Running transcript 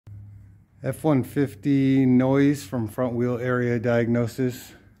F150 noise from front wheel area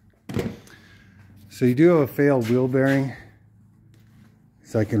diagnosis. So you do have a failed wheel bearing.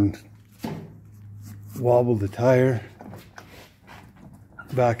 So I can wobble the tire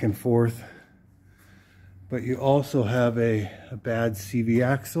back and forth. But you also have a bad CV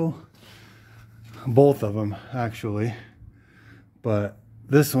axle. Both of them actually. But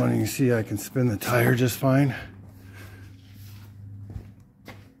this one, you see I can spin the tire just fine.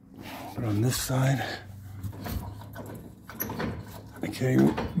 But on this side, I can't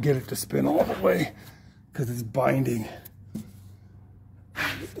even get it to spin all the way because it's binding.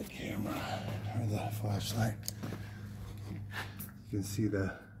 Get the camera or the flashlight. You can see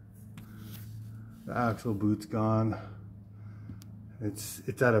the axle boot's gone. It's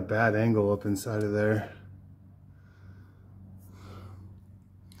at a bad angle up inside of there.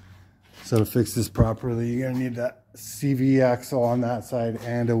 So to fix this properly, you're gonna need that CV axle on that side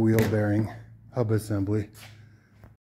and a wheel bearing hub assembly.